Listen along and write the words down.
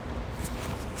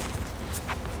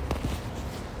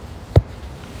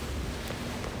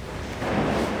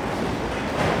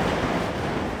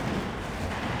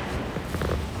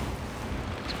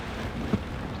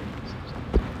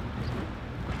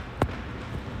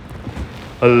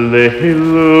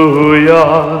Alleluia,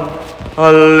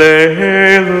 Alleluia,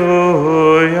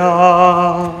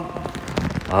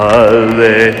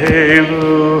 Alleluia,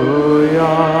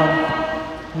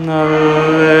 Alleluia.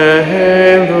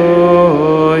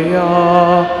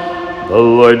 The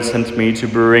Lord sent me to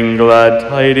bring glad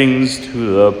tidings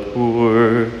to the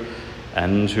poor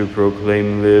and to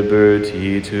proclaim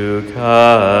liberty to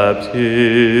captives.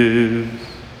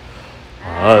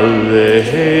 Alleluia,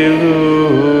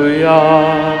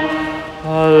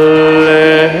 Alleluia.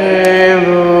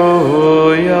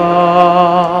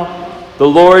 The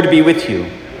Lord be with you.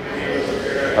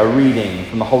 A reading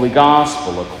from the Holy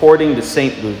Gospel according to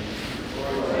St. Luke.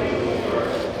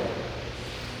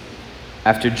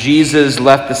 After Jesus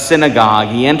left the synagogue,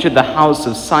 he entered the house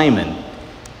of Simon.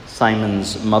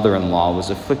 Simon's mother-in-law was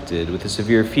afflicted with a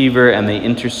severe fever, and they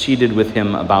interceded with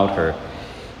him about her.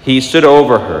 He stood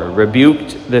over her,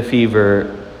 rebuked the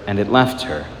fever, and it left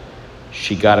her.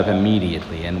 She got up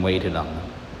immediately and waited on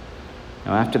them.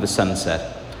 Now after the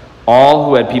sunset, all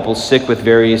who had people sick with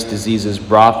various diseases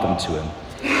brought them to him.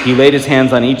 He laid his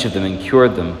hands on each of them and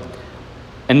cured them.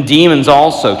 And demons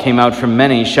also came out from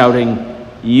many, shouting,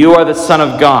 "You are the Son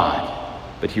of God."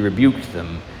 But he rebuked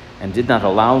them and did not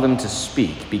allow them to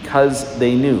speak, because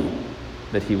they knew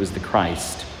that he was the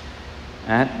Christ.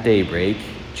 At daybreak,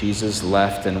 Jesus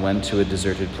left and went to a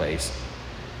deserted place.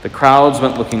 The crowds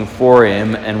went looking for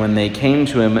him, and when they came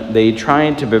to him, they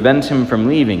tried to prevent him from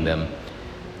leaving them.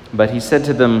 But he said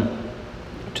to them,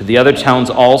 "To the other towns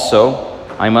also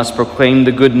I must proclaim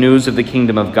the good news of the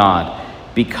kingdom of God,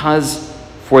 because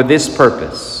for this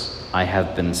purpose I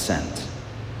have been sent."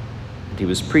 And he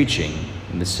was preaching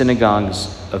in the synagogues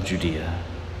of Judea.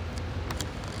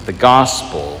 The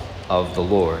Gospel of the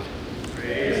Lord.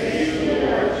 Praise to you,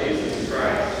 Lord Jesus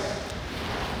Christ.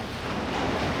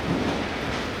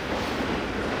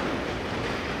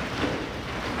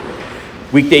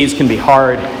 Weekdays can be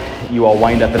hard. You all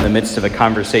wind up in the midst of a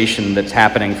conversation that's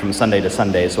happening from Sunday to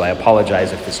Sunday, so I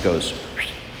apologize if this goes.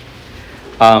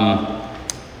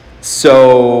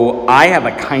 So I have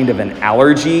a kind of an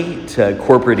allergy to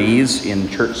corporatese in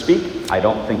church speak. I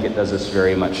don't think it does us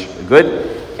very much good,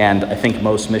 and I think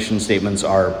most mission statements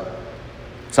are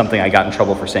something I got in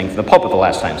trouble for saying from the pulpit the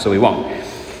last time, so we won't.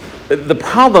 The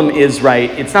problem is,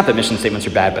 right, it's not that mission statements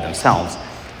are bad by themselves,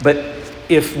 but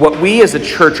if what we as a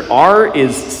church are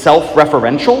is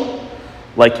self-referential,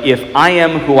 like if I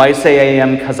am who I say I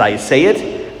am because I say it,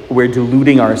 we're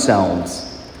deluding ourselves.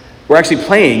 We're actually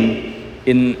playing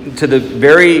into the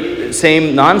very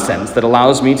same nonsense that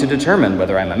allows me to determine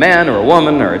whether I'm a man or a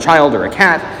woman or a child or a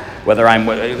cat, whether I'm...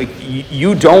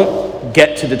 You don't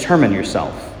get to determine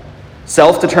yourself.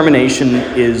 Self-determination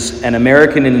is an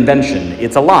American invention.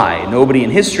 It's a lie. Nobody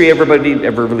in history ever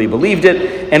really believed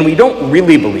it, and we don't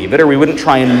really believe it, or we wouldn't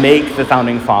try and make the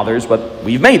founding fathers what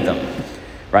we've made them,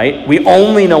 right? We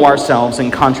only know ourselves in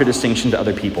contradistinction to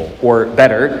other people, or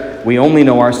better, we only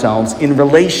know ourselves in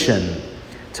relation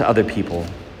to other people.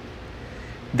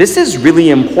 This is really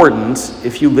important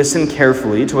if you listen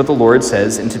carefully to what the Lord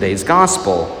says in today's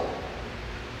gospel.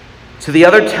 "To the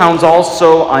other towns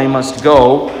also I must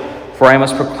go, for I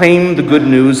must proclaim the good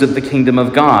news of the kingdom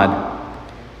of God,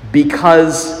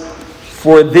 because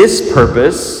for this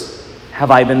purpose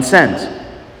have I been sent."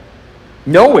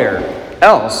 Nowhere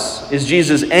else is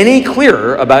Jesus any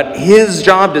clearer about his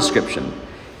job description,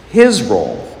 his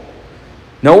role.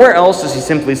 Nowhere else does he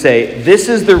simply say, "This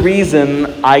is the reason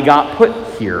I got put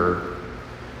here."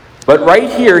 But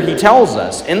right here he tells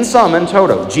us, in sum and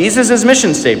toto, Jesus'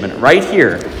 mission statement right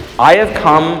here, "I have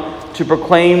come to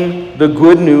proclaim the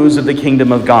good news of the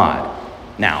kingdom of God."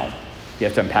 Now, you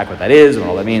have to unpack what that is and what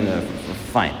all that means.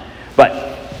 Fine.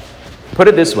 But put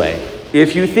it this way.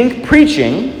 If you think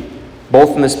preaching,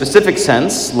 both in the specific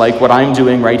sense, like what I'm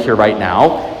doing right here, right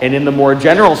now, and in the more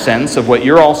general sense of what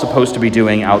you're all supposed to be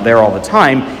doing out there all the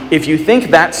time, if you think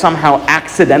that's somehow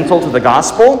accidental to the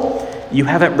gospel, you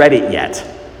haven't read it yet.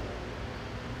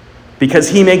 Because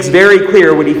he makes very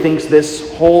clear what he thinks this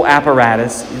whole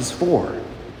apparatus is for.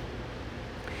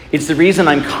 It's the reason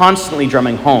I'm constantly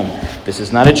drumming home. This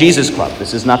is not a Jesus club.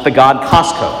 This is not the God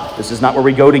Costco. This is not where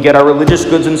we go to get our religious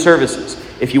goods and services.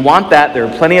 If you want that, there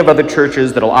are plenty of other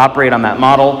churches that will operate on that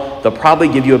model. They'll probably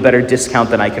give you a better discount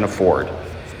than I can afford.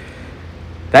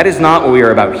 That is not what we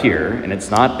are about here, and it's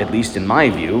not, at least in my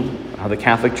view, how the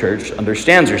Catholic Church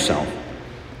understands herself,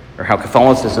 or how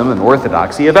Catholicism and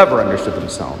Orthodoxy have ever understood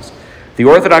themselves. The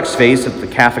Orthodox faith of the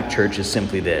Catholic Church is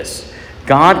simply this: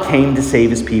 God came to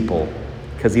save his people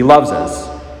because he loves us.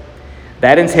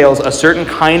 That entails a certain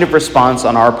kind of response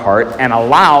on our part and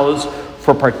allows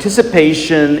for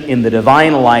participation in the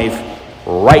divine life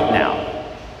right now.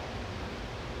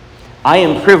 I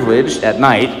am privileged at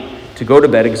night to go to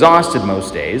bed exhausted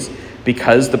most days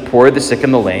because the poor, the sick,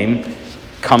 and the lame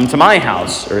come to my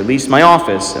house, or at least my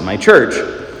office and my church,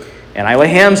 and I lay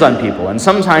hands on people, and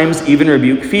sometimes even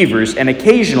rebuke fevers, and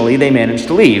occasionally they manage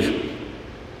to leave.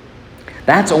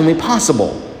 That's only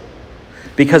possible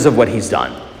because of what he's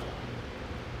done.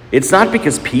 It's not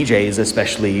because PJ is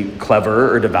especially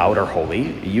clever or devout or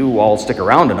holy. You all stick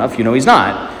around enough, you know he's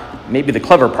not. Maybe the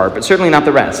clever part, but certainly not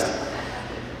the rest.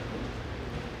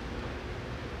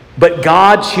 But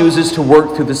God chooses to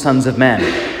work through the sons of men.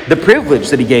 The privilege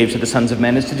that he gave to the sons of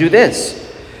men is to do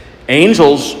this.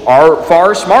 Angels are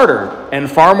far smarter and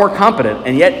far more competent,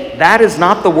 and yet that is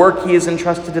not the work he has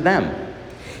entrusted to them.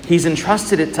 He's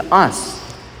entrusted it to us.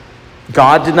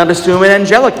 God did not assume an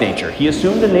angelic nature. He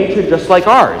assumed a nature just like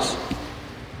ours.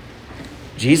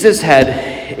 Jesus had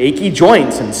achy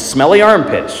joints and smelly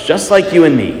armpits, just like you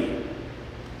and me.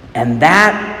 And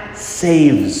that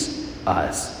saves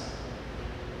us.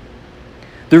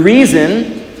 The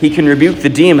reason he can rebuke the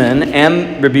demon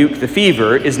and rebuke the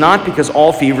fever is not because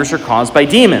all fevers are caused by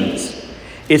demons.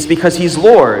 It's because he's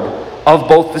Lord of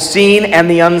both the seen and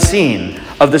the unseen,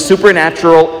 of the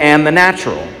supernatural and the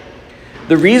natural.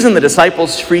 The reason the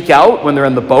disciples freak out when they're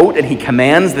in the boat and he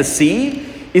commands the sea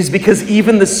is because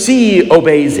even the sea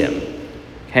obeys him.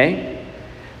 Okay?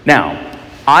 Now,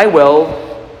 I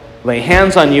will lay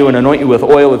hands on you and anoint you with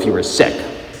oil if you are sick.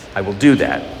 I will do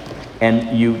that.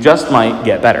 And you just might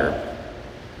get better.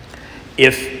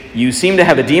 If you seem to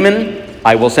have a demon,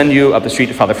 I will send you up the street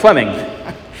to Father Fleming.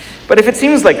 But if it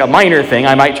seems like a minor thing,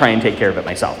 I might try and take care of it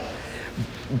myself.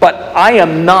 But I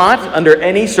am not, under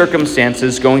any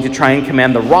circumstances, going to try and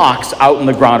command the rocks out in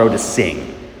the grotto to sing.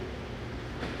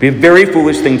 It'd be a very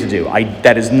foolish thing to do.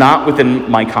 That is not within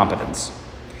my competence.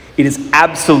 It is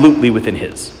absolutely within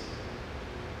his.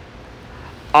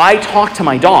 I talk to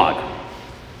my dog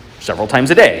several times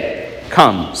a day.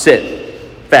 Come, sit,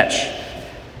 fetch.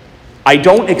 I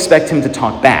don't expect him to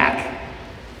talk back.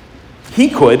 He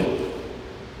could.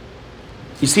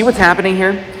 You see what's happening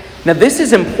here? Now this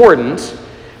is important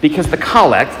because the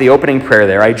collect, the opening prayer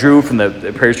there, I drew from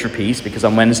the prayers for peace, because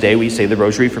on Wednesday we say the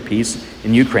rosary for peace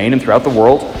in Ukraine and throughout the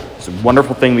world. It's a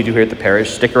wonderful thing we do here at the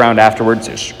parish. Stick around afterwards.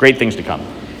 There's great things to come.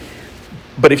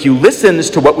 But if you listen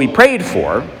as to what we prayed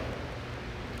for,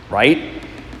 right?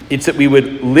 It's that we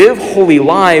would live holy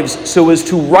lives so as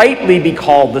to rightly be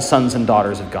called the sons and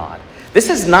daughters of God. This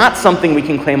is not something we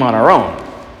can claim on our own.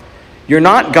 You're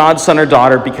not God's son or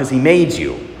daughter because he made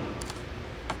you.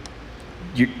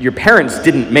 Your parents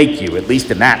didn't make you, at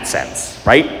least in that sense,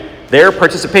 right? Their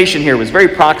participation here was very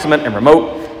proximate and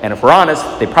remote, and if we're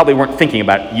honest, they probably weren't thinking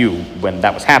about you when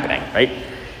that was happening, right?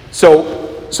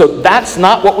 So that's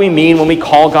not what we mean when we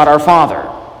call God our Father.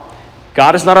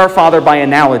 God is not our father by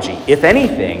analogy. If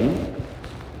anything,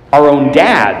 our own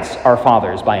dads are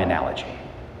fathers by analogy.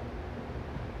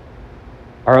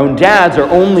 Our own dads are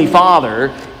only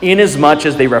father inasmuch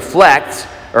as they reflect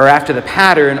or after the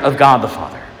pattern of God the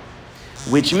Father.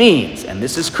 Which means, and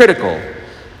this is critical,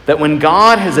 that when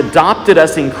God has adopted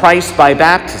us in Christ by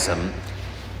baptism,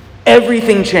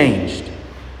 everything changed.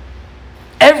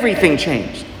 Everything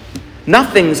changed.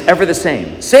 Nothing's ever the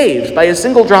same. Saved by a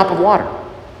single drop of water.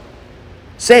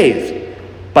 Saved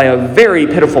by a very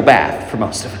pitiful bath for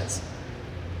most of us.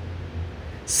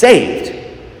 Saved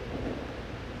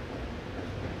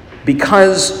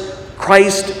because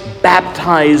Christ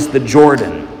baptized the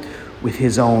Jordan with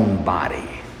his own body.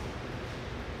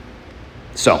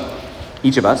 So,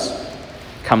 each of us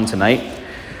come tonight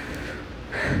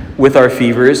with our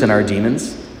fevers and our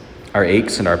demons, our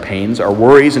aches and our pains, our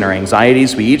worries and our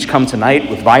anxieties. We each come tonight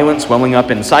with violence welling up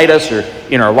inside us or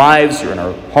in our lives or in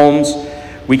our homes.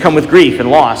 We come with grief and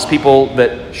loss, people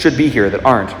that should be here that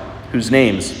aren't, whose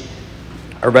names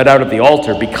are read out at the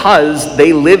altar because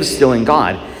they live still in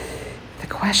God. The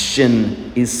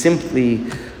question is simply,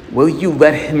 will you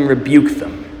let him rebuke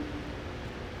them?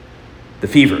 The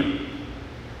fever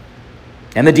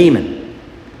and the demon,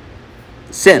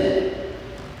 the sin,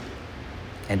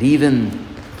 and even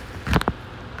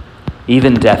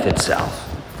death itself.